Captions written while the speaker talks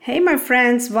Hey, my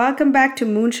friends, welcome back to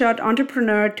Moonshot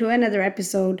Entrepreneur to another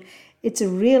episode. It's a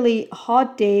really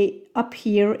hot day up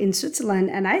here in Switzerland,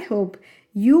 and I hope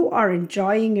you are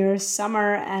enjoying your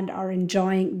summer and are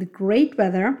enjoying the great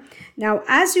weather. Now,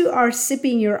 as you are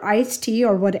sipping your iced tea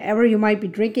or whatever you might be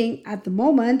drinking at the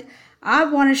moment, I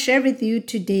want to share with you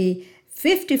today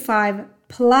 55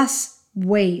 plus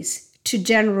ways to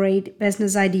generate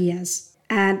business ideas.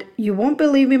 And you won't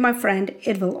believe me, my friend,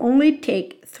 it will only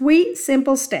take 3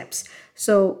 simple steps.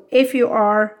 So if you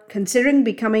are considering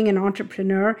becoming an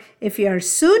entrepreneur, if you are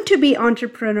soon to be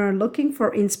entrepreneur looking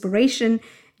for inspiration,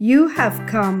 you have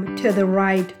come to the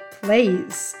right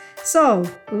place. So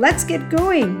let's get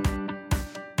going.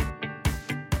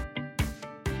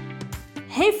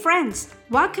 Hey friends,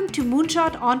 welcome to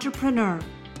Moonshot Entrepreneur.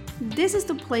 This is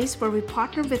the place where we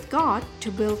partner with God to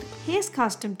build His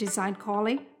custom design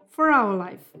calling for our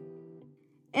life.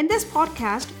 In this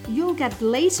podcast, you'll get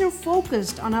laser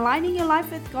focused on aligning your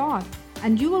life with God,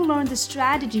 and you will learn the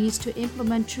strategies to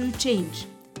implement true change.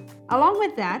 Along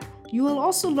with that, you will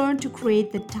also learn to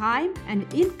create the time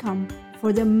and income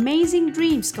for the amazing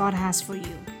dreams God has for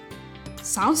you.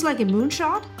 Sounds like a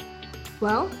moonshot?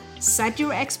 Well, set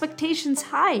your expectations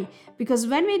high, because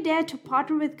when we dare to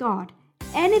partner with God,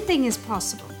 anything is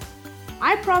possible.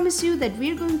 I promise you that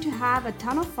we're going to have a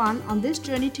ton of fun on this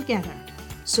journey together.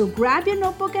 So grab your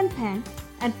notebook and pen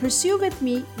and pursue with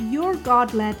me your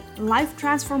God-led life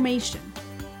transformation.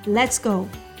 Let's go.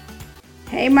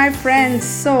 Hey, my friends.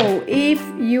 So if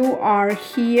you are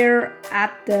here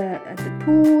at the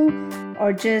pool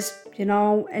or just,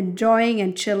 enjoying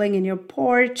and chilling in your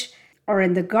porch or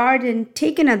in the garden,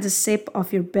 taking a sip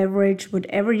of your beverage,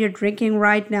 whatever you're drinking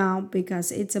right now,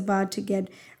 because it's about to get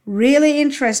really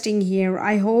interesting here.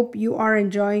 I hope you are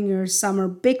enjoying your summer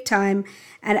big time.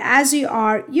 And as you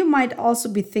are, you might also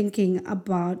be thinking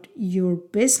about your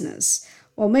business.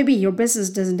 Well, maybe your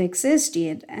business doesn't exist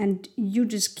yet and you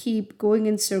just keep going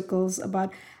in circles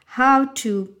about how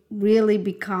to really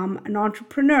become an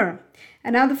entrepreneur.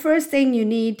 And now the first thing you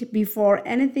need before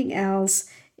anything else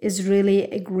is really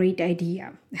a great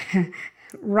idea.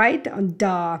 Right?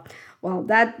 Duh. Well,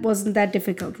 that wasn't that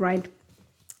difficult, right?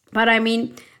 But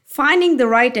finding the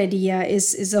right idea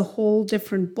is a whole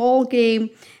different ball game.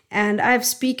 And I've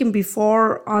spoken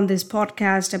before on this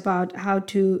podcast about how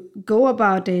to go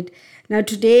about it. Now,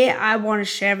 today I want to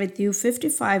share with you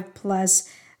 55 plus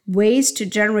ways to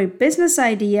generate business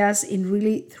ideas in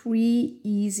really 3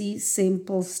 easy,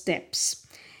 simple steps.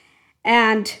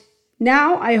 And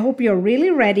now I hope you're really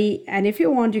ready. And if you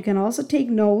want, you can also take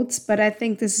notes. But I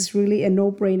think this is really a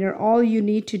no-brainer. All you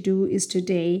need to do is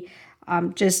today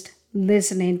just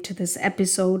listening to this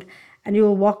episode, and you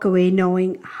will walk away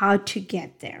knowing how to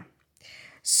get there.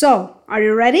 So, are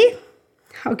you ready?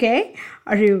 Okay.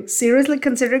 Are you seriously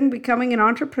considering becoming an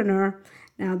entrepreneur?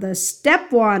 Now, the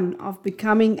step 1 of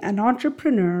becoming an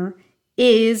entrepreneur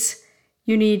is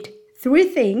you need 3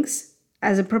 things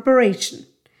as a preparation.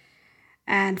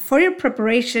 And for your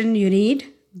preparation, you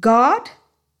need God,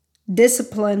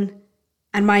 discipline,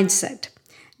 and mindset.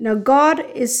 Now, God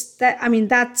is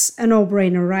that's a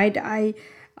no-brainer, right?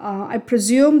 I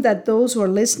presume that those who are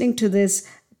listening to this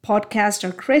podcast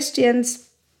are Christians.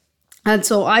 And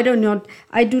so I do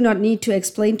not need to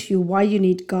explain to you why you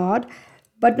need God.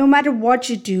 But no matter what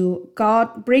you do,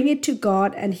 bring it to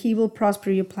God and He will prosper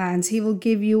your plans. He will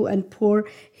give you and pour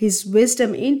His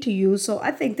wisdom into you. So I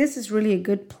think this is really a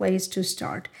good place to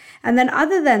start. And then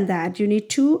other than that, you need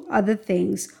 2 other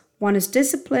things. 1 is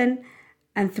discipline,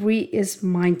 and 3 is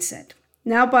mindset.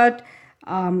 Now, about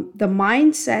the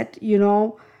mindset,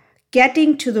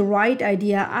 getting to the right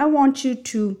idea, I want you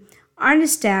to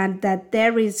understand that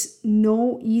there is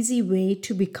no easy way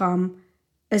to become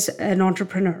an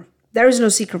entrepreneur. There is no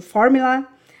secret formula.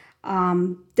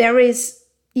 There is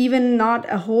even not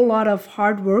a whole lot of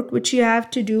hard work which you have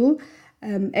to do,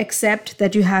 except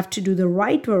that you have to do the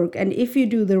right work. And if you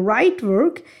do the right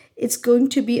work, it's going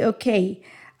to be okay.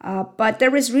 But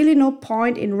there is really no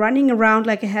point in running around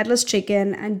like a headless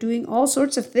chicken and doing all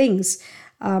sorts of things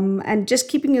and just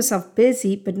keeping yourself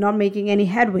busy but not making any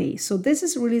headway. So this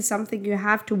is really something you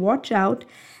have to watch out.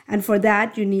 And for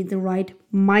that, you need the right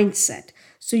mindset.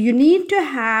 So you need to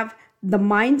have the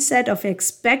mindset of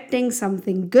expecting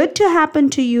something good to happen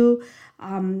to you,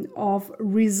 of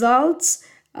results,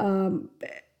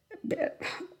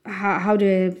 how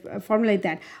do I formulate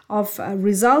that? Of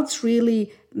results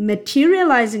really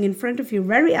materializing in front of your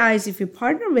very eyes if you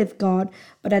partner with God,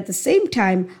 but at the same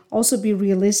time also be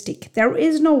realistic. There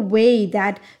is no way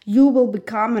that you will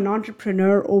become an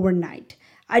entrepreneur overnight.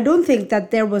 I don't think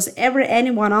that there was ever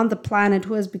anyone on the planet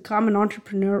who has become an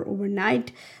entrepreneur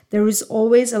overnight. There is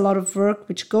always a lot of work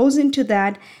which goes into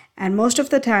that. And most of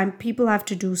the time, people have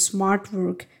to do smart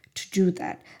work to do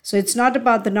that. So it's not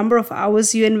about the number of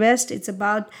hours you invest. It's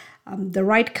about the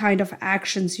right kind of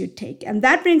actions you take. And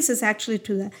that brings us actually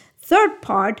to the third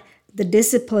part, the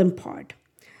discipline part.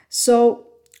 So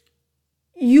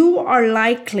you are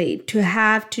likely to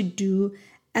have to do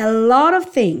a lot of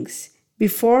things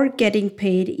before getting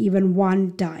paid even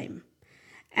one dime.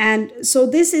 And so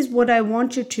this is what I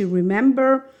want you to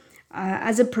remember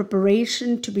as a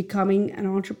preparation to becoming an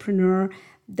entrepreneur,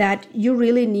 that you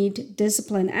really need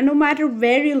discipline. And no matter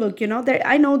where you look,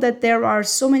 I know that there are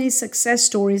so many success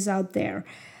stories out there.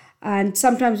 And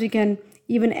sometimes we can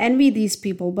even envy these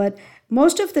people. But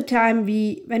most of the time,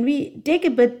 when we dig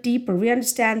a bit deeper, we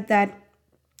understand that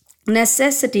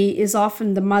necessity is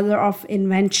often the mother of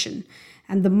invention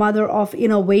and the mother of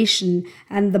innovation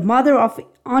and the mother of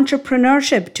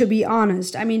entrepreneurship, to be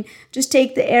honest. I mean, just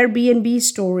take the Airbnb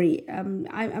story.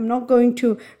 I'm not going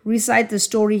to recite the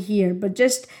story here, but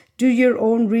just do your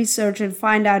own research and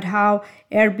find out how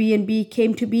Airbnb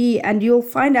came to be. And you'll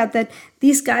find out that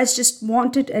these guys just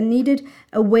wanted and needed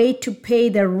a way to pay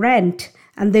their rent.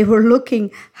 And they were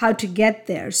looking how to get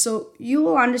there. So you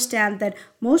will understand that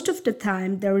most of the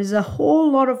time there is a whole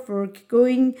lot of work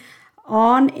going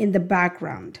on in the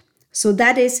background. So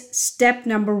that is step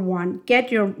number 1.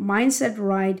 Get your mindset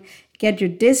right, get your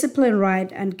discipline right,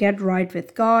 and get right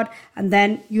with God. And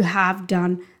then you have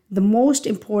done the most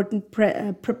important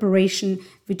preparation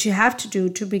which you have to do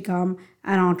to become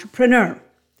an entrepreneur.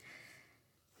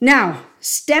 Now,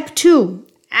 step 2.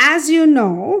 As you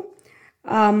know,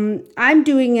 I'm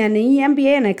doing an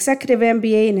EMBA, an executive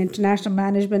MBA in international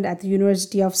management at the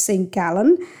University of St.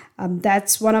 Gallen.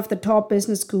 That's one of the top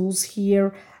business schools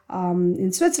here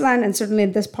in Switzerland and certainly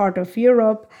in this part of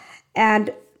Europe.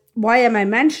 And why am I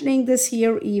mentioning this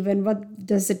here even? What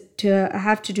does it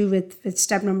have to do with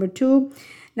step number 2?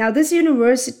 Now, this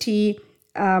university,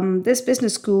 this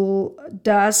business school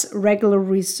does regular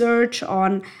research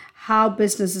on how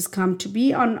businesses come to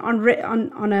be on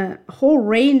a whole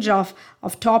range of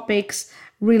topics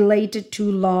related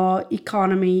to law,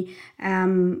 economy,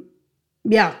 and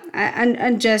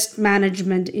just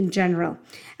management in general.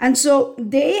 And so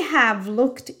they have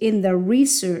looked in their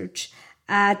research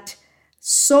at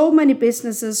so many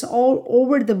businesses all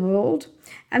over the world,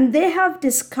 and they have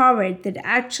discovered that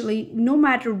actually no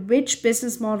matter which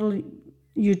business model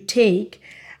you take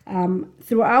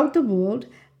throughout the world,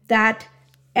 that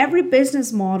every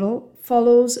business model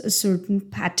follows a certain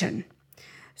pattern.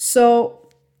 So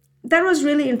that was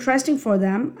really interesting for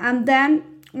them. And then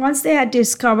once they had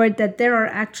discovered that there are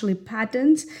actually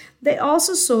patterns, they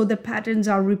also saw the patterns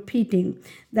are repeating.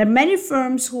 That many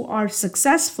firms who are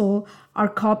successful are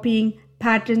copying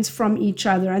patterns from each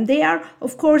other. And they are,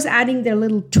 of course, adding their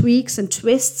little tweaks and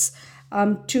twists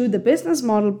to the business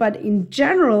model. But in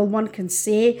general, one can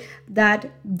say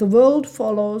that the world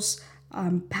follows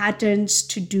patterns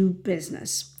to do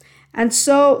business. And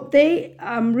so they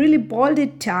really boiled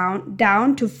it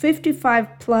down to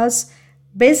 55 plus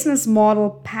business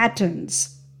model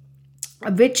patterns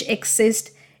which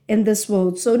exist in this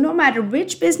world. So no matter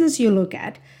which business you look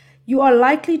at, you are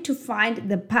likely to find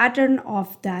the pattern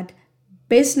of that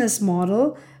business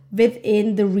model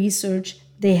within the research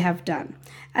they have done.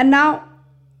 And now,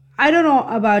 I don't know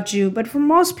about you, but for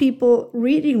most people,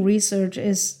 reading research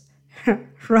is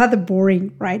rather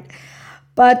boring, right?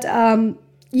 But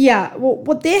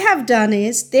what they have done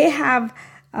is they have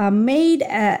made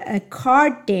a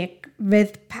card deck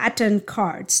with pattern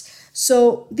cards.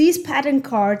 So these pattern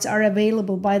cards are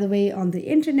available, by the way, on the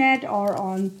internet or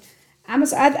on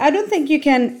Amazon. I don't think you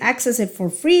can access it for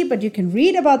free, but you can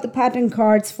read about the pattern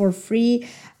cards for free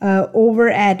over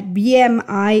at bmilab.com.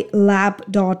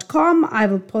 I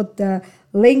will put the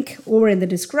link over in the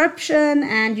description,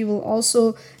 and you will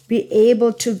also be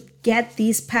able to get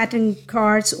these pattern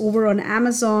cards over on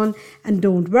Amazon. And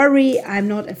don't worry, I'm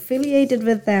not affiliated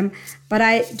with them, but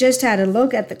I just had a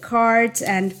look at the cards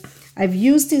and I've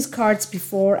used these cards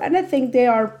before, and I think they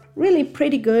are really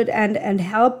pretty good and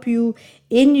help you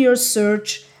in your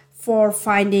search for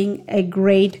finding a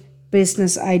great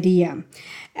business idea.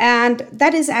 And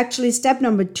that is actually step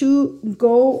number 2.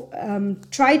 Go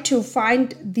try to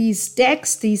find these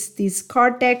decks, these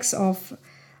card decks of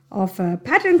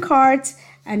pattern cards,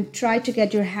 and try to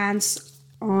get your hands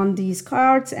on these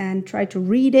cards and try to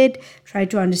read it, try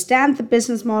to understand the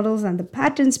business models and the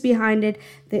patterns behind it.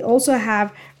 They also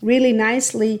have really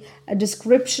nicely a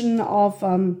description of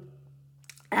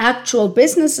actual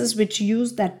businesses which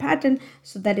use that pattern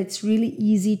so that it's really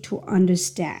easy to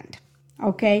understand.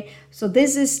 Okay, so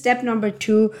this is step number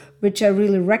 2, which I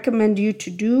really recommend you to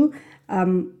do.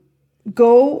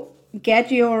 Go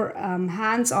get your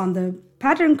hands on the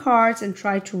pattern cards and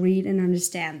try to read and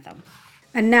understand them.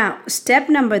 And now, step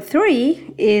number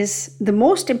 3 is the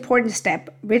most important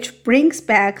step, which brings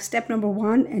back step number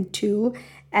 1 and 2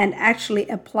 and actually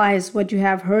applies what you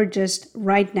have heard just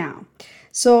right now.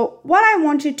 So what I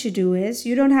want you to do is,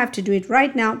 you don't have to do it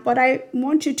right now, but I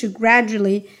want you to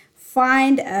gradually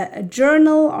find a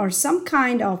journal or some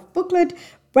kind of booklet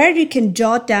where you can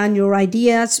jot down your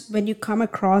ideas when you come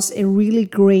across a really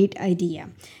great idea.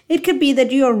 It could be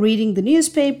that you are reading the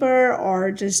newspaper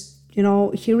or just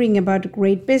hearing about a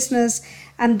great business,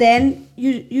 and then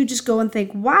you just go and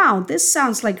think, wow, this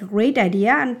sounds like a great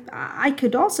idea and I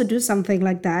could also do something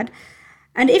like that.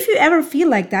 And if you ever feel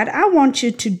like that, I want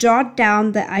you to jot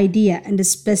down the idea, and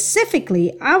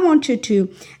specifically I want you to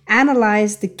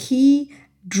analyze the key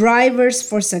drivers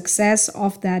for success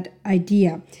of that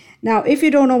idea. Now, if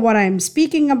you don't know what I'm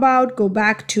speaking about, go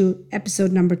back to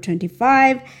episode number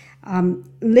 25.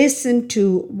 Listen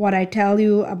to what I tell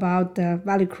you about the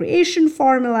value creation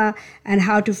formula and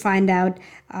how to find out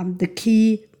the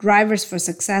key drivers for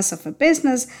success of a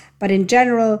business. But in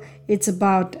general, it's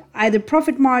about either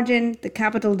profit margin, the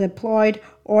capital deployed,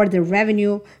 or the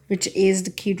revenue, which is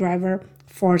the key driver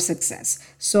for success.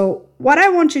 So what I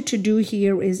want you to do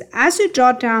here is, as you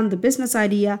jot down the business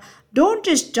idea, don't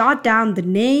just jot down the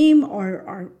name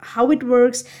or how it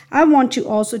works. I want you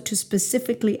also to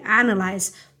specifically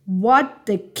analyze what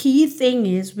the key thing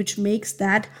is which makes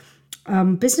that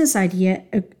business idea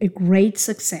a great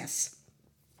success.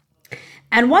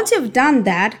 And once you've done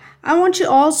that, I want you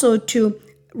also to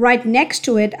write next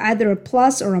to it either a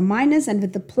plus or a minus, and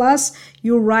with the plus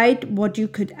you write what you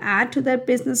could add to that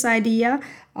business idea,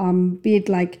 be it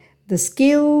like the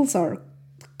skills or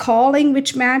calling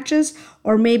which matches,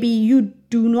 or maybe you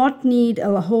do not need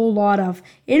a whole lot of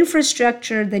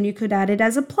infrastructure, then you could add it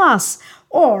as a plus.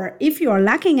 Or if you are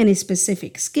lacking any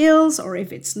specific skills, or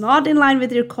if it's not in line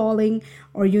with your calling,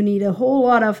 or you need a whole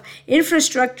lot of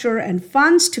infrastructure and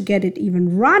funds to get it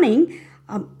even running,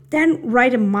 then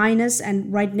write a minus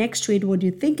and write next to it what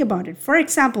you think about it. For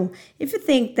example, if you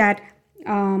think that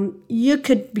you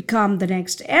could become the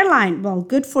next airline, well,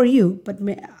 good for you. But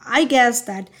I guess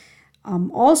that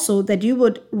also that you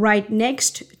would write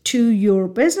next to your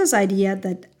business idea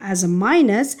that as a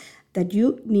minus, that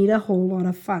you need a whole lot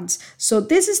of funds. So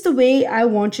this is the way I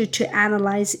want you to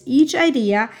analyze each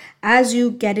idea as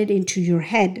you get it into your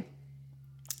head.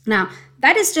 Now,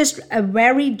 that is just a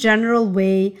very general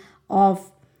way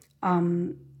of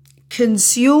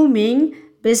consuming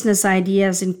business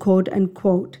ideas in quote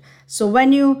unquote. So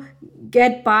when you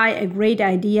get by a great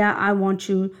idea, I want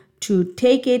you to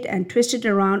take it and twist it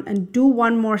around and do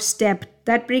one more step.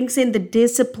 That brings in the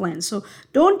discipline. So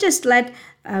don't just let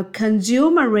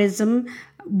consumerism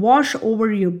wash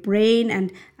over your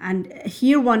brain and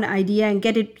hear one idea and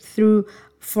get it through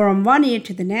from one ear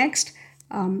to the next.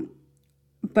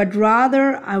 But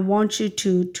rather, I want you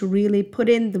to really put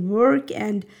in the work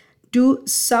and do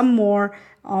some more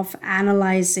of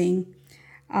analyzing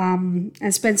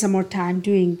and spend some more time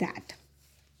doing that.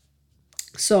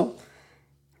 So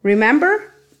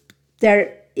remember,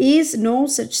 there is no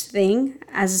such thing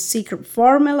as a secret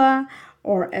formula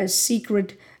or a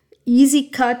secret easy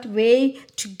cut way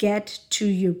to get to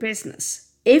your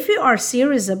business. If you are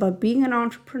serious about being an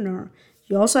entrepreneur,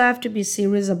 you also have to be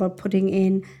serious about putting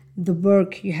in the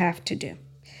work you have to do.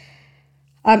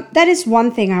 That is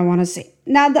one thing I want to say.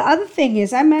 Now, the other thing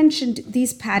is, I mentioned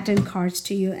these pattern cards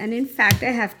to you. And in fact,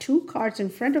 I have 2 cards in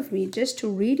front of me just to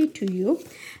read it to you.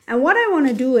 And what I want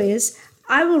to do is,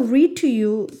 I will read to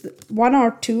you 1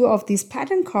 or 2 of these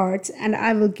pattern cards, and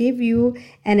I will give you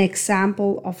an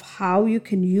example of how you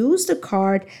can use the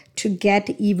card to get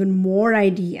even more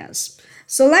ideas.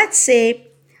 So let's say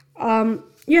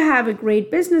you have a great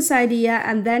business idea,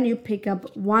 and then you pick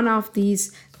up one of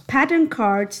these pattern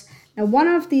cards. Now, one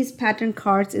of these pattern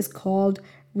cards is called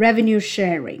revenue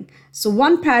sharing. So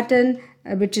one pattern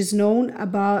which is known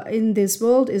about in this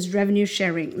world is revenue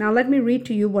sharing. Now, let me read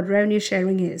to you what revenue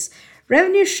sharing is.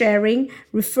 Revenue sharing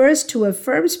refers to a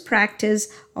firm's practice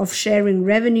of sharing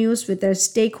revenues with their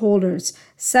stakeholders,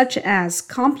 such as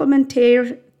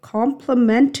complementers,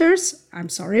 I'm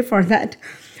sorry for that,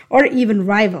 or even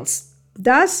rivals.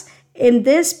 Thus, in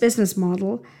this business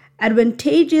model,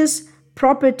 advantageous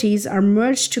properties are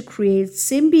merged to create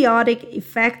symbiotic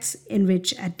effects in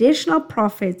which additional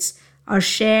profits are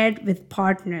shared with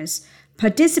partners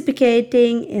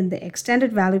participating in the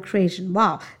extended value creation.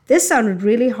 Wow, this sounded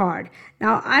really hard.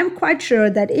 Now, I'm quite sure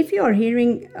that if you are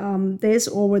hearing this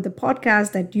over the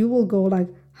podcast, that you will go like,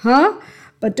 Huh?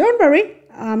 But don't worry,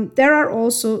 there are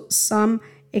also some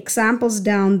examples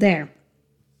down there.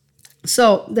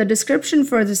 So the description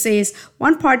further says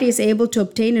one party is able to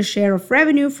obtain a share of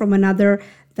revenue from another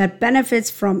that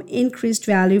benefits from increased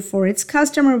value for its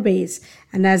customer base.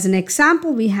 And as an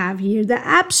example, we have here the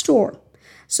App Store.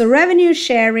 So revenue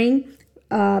sharing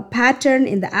pattern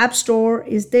in the App Store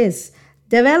is this.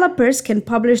 Developers can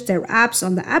publish their apps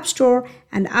on the App Store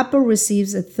and Apple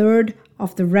receives a third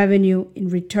of the revenue in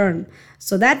return.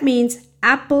 So that means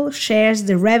Apple shares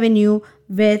the revenue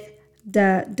with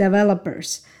the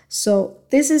developers. So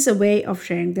this is a way of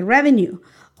sharing the revenue.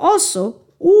 Also,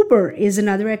 Uber is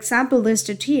another example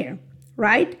listed here,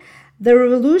 right? The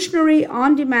revolutionary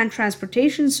on-demand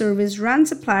transportation service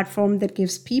runs a platform that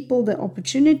gives people the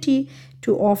opportunity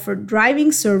to offer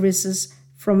driving services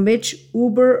from which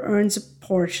Uber earns a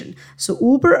portion. So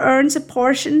Uber earns a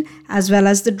portion as well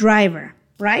as the driver,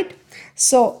 right?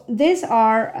 So these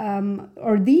are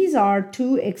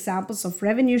two examples of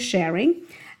revenue sharing.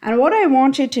 And what I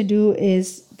want you to do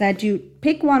is that you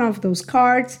pick one of those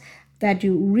cards, that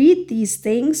you read these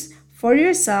things for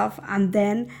yourself, and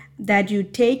then that you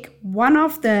take one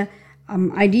of the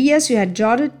ideas you had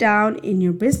jotted down in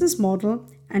your business model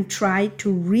and try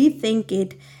to rethink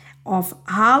it of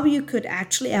how you could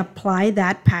actually apply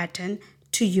that pattern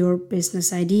to your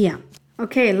business idea.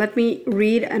 Okay, let me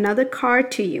read another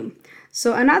card to you.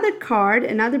 So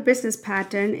another business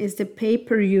pattern is the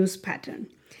pay-per-use pattern.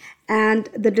 And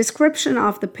the description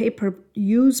of the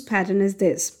pay-per-use pattern is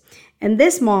this. In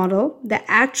this model, the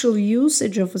actual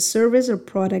usage of a service or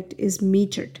product is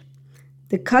metered.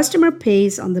 The customer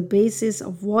pays on the basis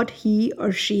of what he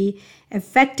or she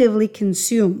effectively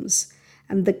consumes,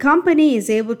 and the company is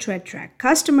able to attract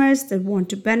customers that want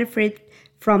to benefit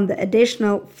from the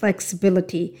additional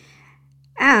flexibility,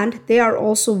 and they are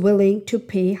also willing to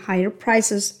pay higher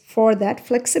prices for that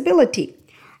flexibility.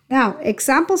 Now,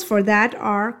 examples for that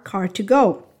are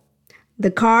Car2Go.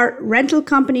 The car rental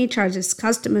company charges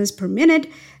customers per minute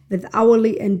with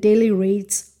hourly and daily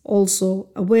rates also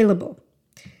available.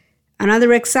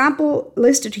 Another example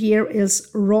listed here is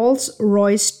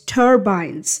Rolls-Royce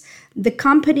Turbines. The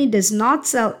company does not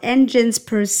sell engines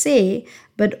per se,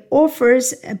 but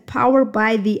offers a power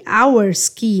by the hour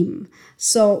scheme.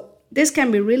 So this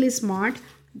can be really smart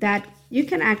that you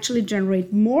can actually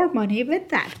generate more money with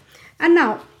that. And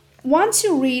now, once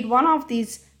you read one of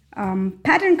these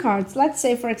pattern cards, let's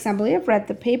say, for example, you've read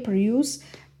the pay-per-use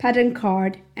pattern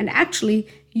card, and actually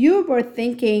you were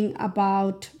thinking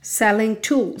about selling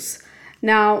tools.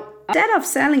 Now, instead of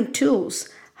selling tools,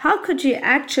 how could you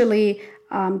actually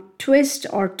twist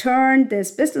or turn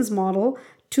this business model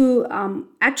to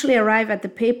actually arrive at the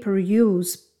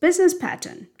pay-per-use business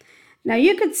pattern? Now,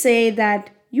 you could say that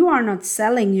you are not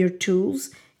selling your tools,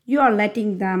 you are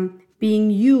letting them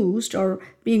being used or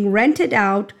being rented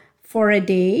out for a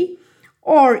day.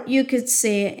 Or you could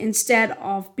say, instead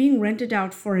of being rented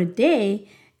out for a day,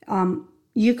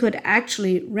 you could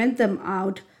actually rent them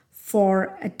out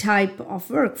for a type of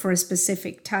work, for a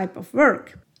specific type of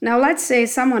work. Now, let's say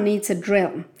someone needs a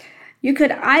drill. You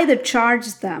could either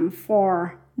charge them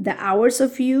for the hours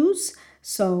of use.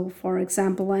 So, for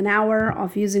example, an hour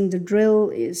of using the drill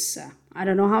is, I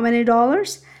don't know how many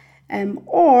dollars.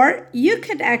 Or you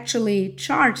could actually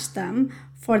charge them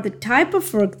for the type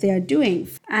of work they are doing.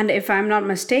 And if I'm not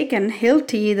mistaken,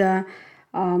 Hilti, the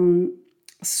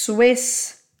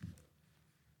Swiss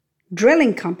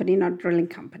drilling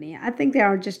company, I think they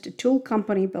are just a tool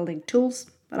company building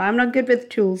tools, but I'm not good with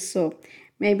tools. So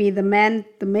maybe the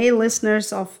male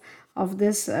listeners of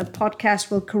this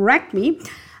podcast will correct me.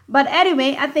 But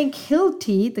anyway, I think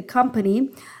Hilti, the company,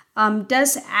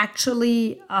 does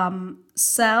actually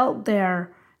sell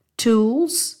their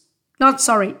tools, not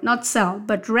sell,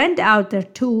 but rent out their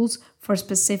tools for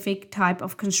specific type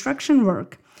of construction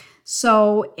work.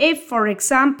 So if, for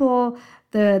example,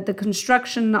 the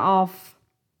construction of,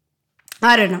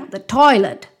 I don't know, the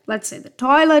toilet, let's say the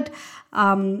toilet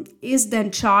is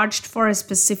then charged for a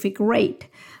specific rate.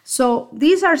 So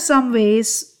these are some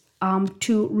ways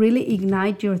to really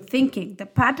ignite your thinking. The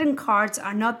pattern cards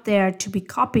are not there to be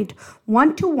copied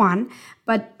one-to-one,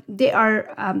 but they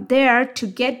are there to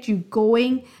get you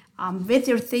going with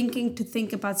your thinking, to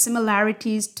think about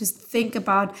similarities, to think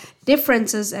about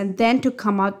differences, and then to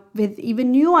come up with even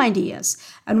new ideas.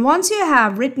 And once you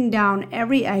have written down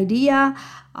every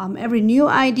new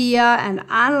idea, and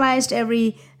analyzed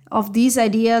every of these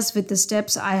ideas with the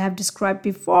steps I have described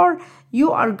before,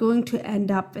 you are going to end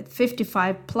up with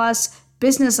 55 plus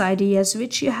business ideas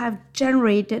which you have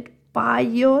generated by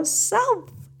yourself.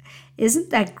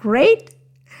 Isn't that great?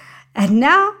 And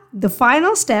now the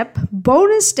final step,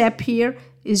 bonus step here,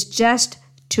 is just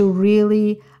to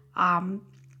really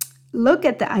look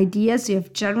at the ideas you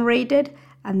have generated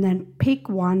and then pick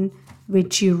one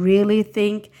which you really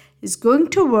think is going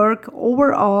to work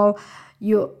overall.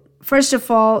 First of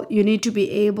all, you need to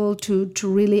be able to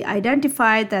really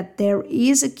identify that there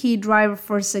is a key driver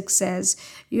for success.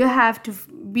 You have to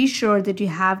be sure that you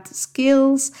have the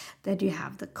skills, that you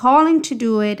have the calling to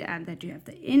do it, and that you have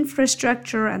the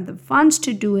infrastructure and the funds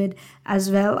to do it,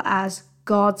 as well as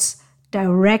God's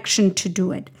direction to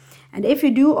do it. And if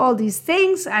you do all these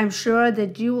things, I'm sure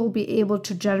that you will be able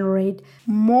to generate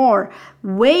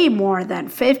way more than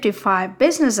 55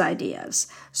 business ideas.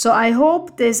 So I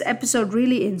hope this episode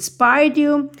really inspired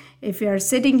you. If you are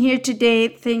sitting here today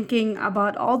thinking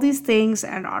about all these things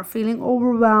and are feeling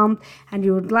overwhelmed and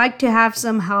you would like to have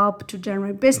some help to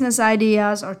generate business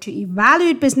ideas or to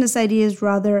evaluate business ideas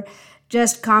rather,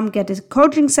 just come get a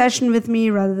coaching session with me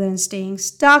rather than staying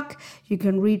stuck. You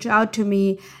can reach out to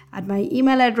me at my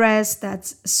email address.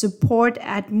 That's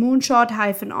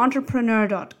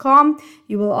support@moonshot-entrepreneur.com.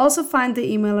 You will also find the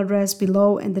email address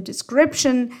below in the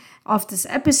description of this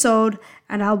episode,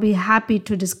 and I'll be happy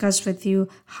to discuss with you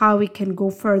how we can go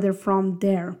further from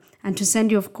there and to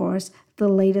send you, of course, the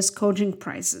latest coaching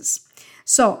prices.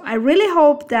 So I really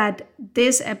hope that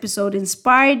this episode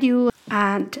inspired you,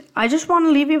 and I just want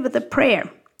to leave you with a prayer.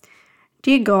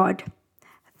 Dear God,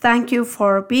 thank you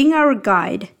for being our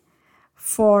guide,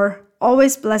 for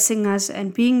always blessing us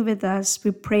and being with us.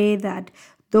 We pray that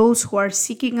those who are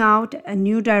seeking out a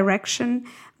new direction,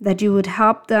 that you would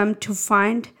help them to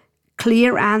find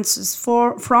clear answers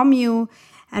from you.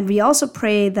 And we also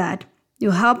pray that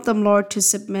you help them, Lord, to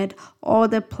submit all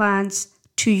their plans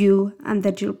to you, and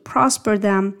that you'll prosper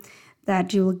them,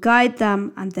 that you'll guide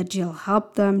them, and that you'll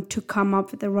help them to come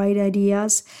up with the right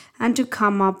ideas and to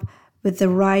come up with the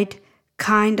right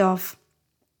kind of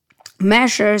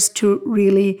measures to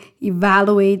really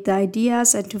evaluate the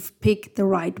ideas and to pick the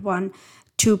right one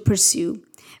to pursue.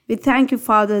 We thank you,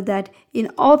 Father, that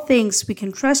in all things we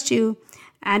can trust you,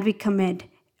 and we commit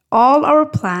all our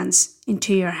plans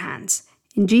into your hands.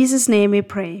 In Jesus' name we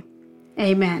pray.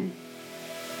 Amen.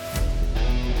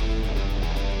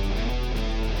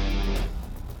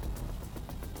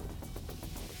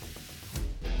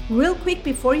 Real quick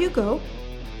before you go,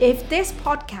 if this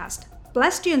podcast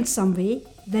blessed you in some way,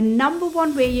 the number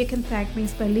one way you can thank me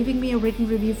is by leaving me a written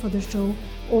review for the show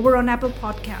over on Apple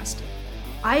Podcast.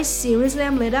 I seriously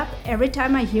am lit up every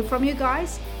time I hear from you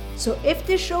guys. So if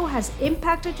this show has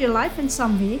impacted your life in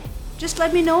some way, just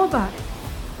let me know about it.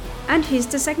 And here's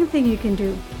the second thing you can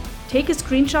do. Take a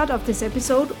screenshot of this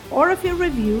episode or of your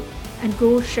review and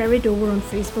go share it over on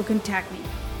Facebook and tag me.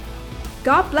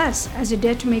 God bless as you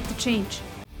dare to make the change.